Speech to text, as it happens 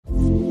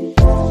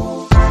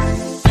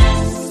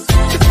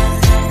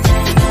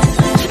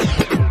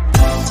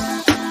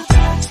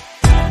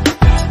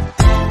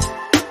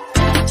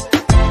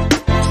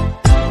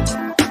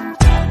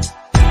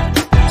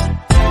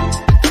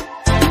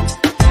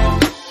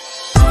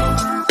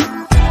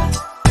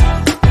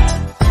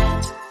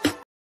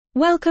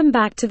Welcome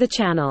back to the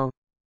channel.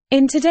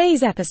 In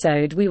today's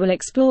episode we will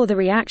explore the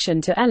reaction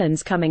to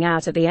Ellen's coming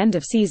out at the end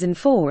of season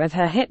 4 of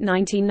her hit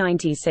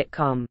 1990s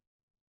sitcom.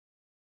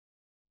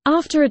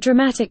 After a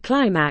dramatic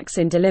climax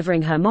in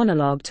delivering her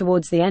monologue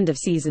towards the end of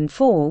season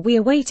 4, we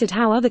awaited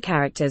how other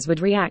characters would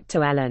react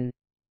to Ellen.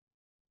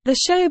 The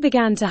show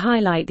began to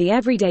highlight the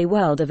everyday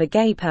world of a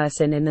gay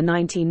person in the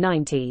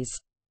 1990s.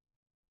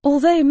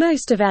 Although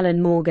most of Ellen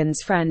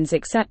Morgan's friends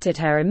accepted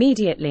her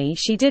immediately,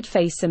 she did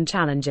face some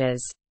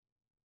challenges.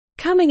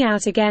 Coming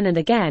out again and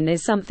again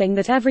is something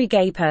that every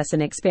gay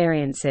person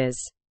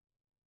experiences.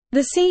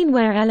 The scene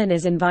where Ellen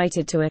is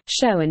invited to a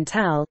show and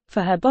tell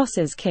for her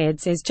boss's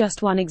kids is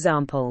just one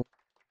example.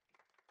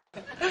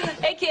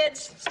 Hey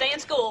kids, stay in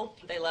school.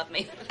 They love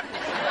me.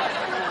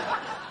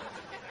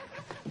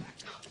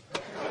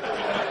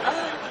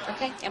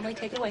 Okay, Emily,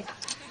 take it away.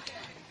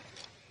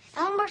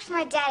 Ellen works for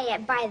my daddy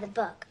at Buy the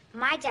Book.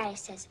 My daddy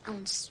says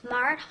Ellen's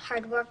smart,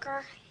 hard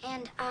worker,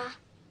 and, can't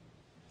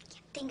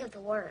think of the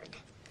word.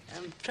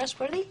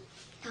 Trustworthy?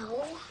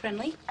 No.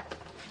 Friendly?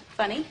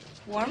 Funny?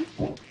 Warm?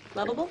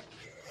 Lovable?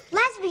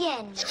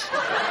 Lesbian!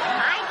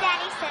 My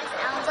daddy says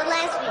Ellen's a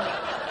lesbian.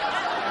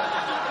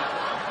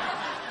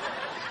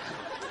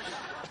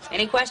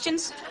 Any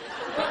questions?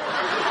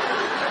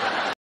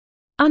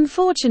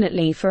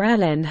 Unfortunately for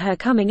Ellen, her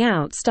coming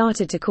out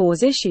started to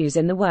cause issues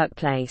in the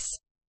workplace.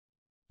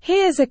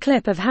 Here's a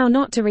clip of how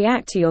not to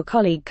react to your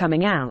colleague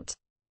coming out.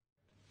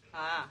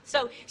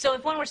 So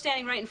if one were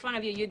standing right in front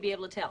of you, you'd be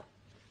able to tell.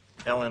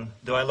 Ellen,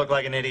 do I look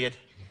like an idiot?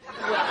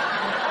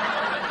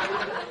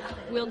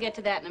 We'll get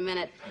to that in a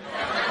minute.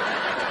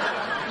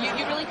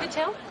 You really could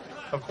tell?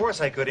 Of course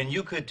I could, and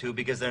you could too,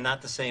 because they're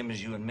not the same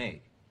as you and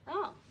me.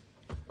 Oh.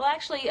 Well,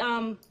 actually,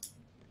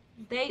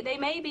 they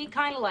may be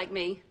kind of like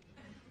me.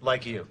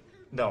 Like you?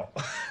 No.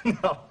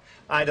 No,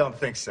 I don't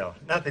think so.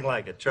 Nothing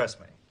like it, trust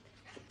me.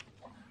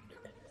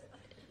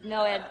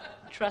 No, Ed,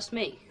 trust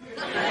me.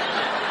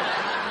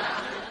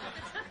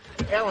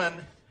 Ellen,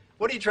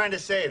 what are you trying to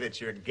say, that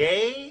you're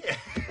gay?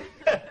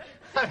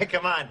 I mean,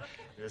 come on.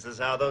 This is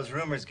how those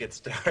rumors get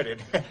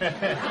started.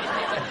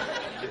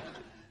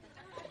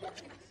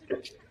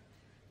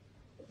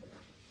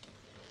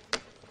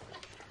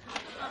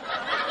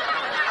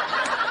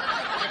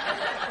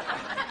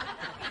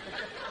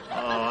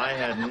 Oh, I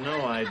had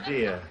no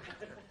idea.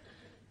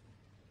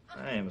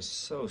 I am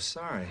so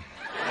sorry.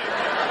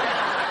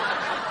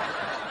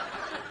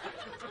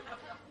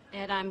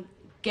 Ed, I'm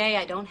gay.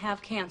 I don't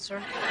have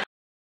cancer.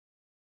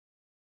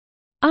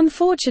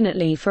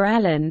 Unfortunately for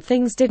Ellen,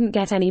 things didn't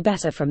get any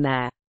better from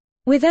there.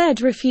 With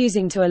Ed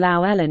refusing to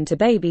allow Ellen to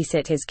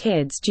babysit his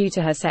kids due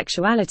to her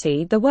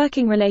sexuality, the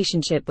working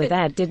relationship with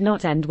Ed did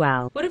not end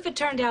well. What if it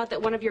turned out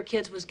that one of your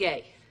kids was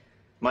gay?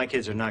 My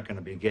kids are not going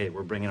to be gay.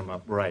 We're bringing them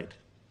up right.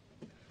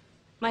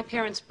 My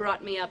parents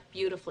brought me up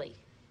beautifully.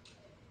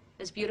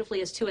 As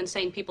beautifully as two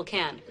insane people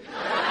can.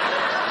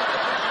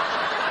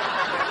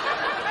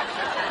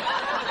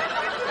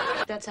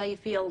 If that's how you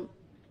feel,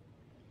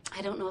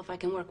 I don't know if I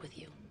can work with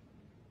you.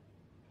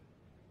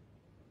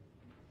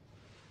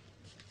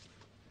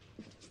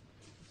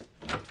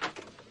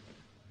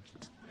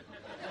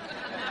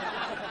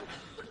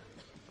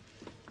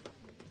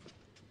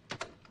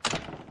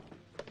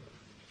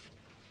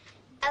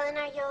 Ellen,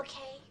 are you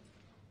okay?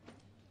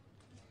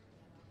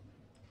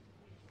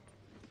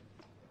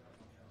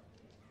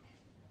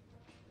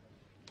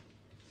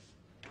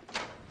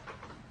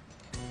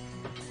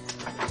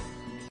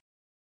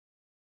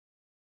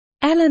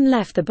 Ellen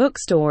left the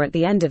bookstore at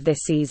the end of this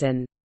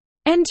season.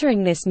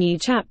 Entering this new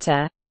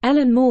chapter,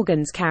 Ellen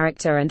Morgan's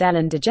character and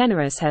Ellen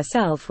DeGeneres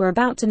herself were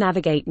about to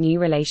navigate new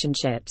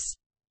relationships.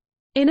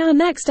 In our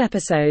next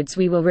episodes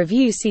we will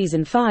review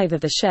season 5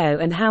 of the show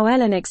and how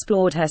Ellen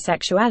explored her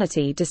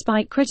sexuality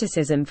despite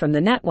criticism from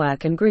the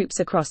network and groups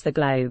across the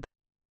globe.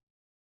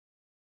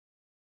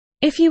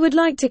 If you would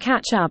like to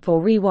catch up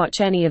or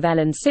re-watch any of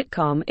Ellen's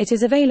sitcom, it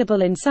is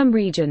available in some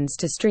regions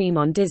to stream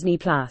on Disney+.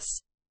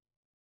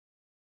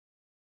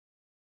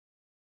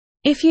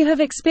 If you have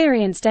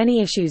experienced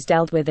any issues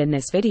dealt with in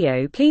this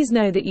video, please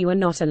know that you are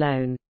not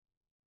alone.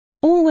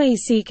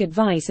 Always seek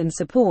advice and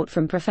support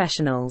from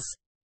professionals.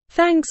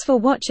 Thanks for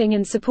watching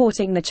and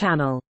supporting the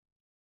channel.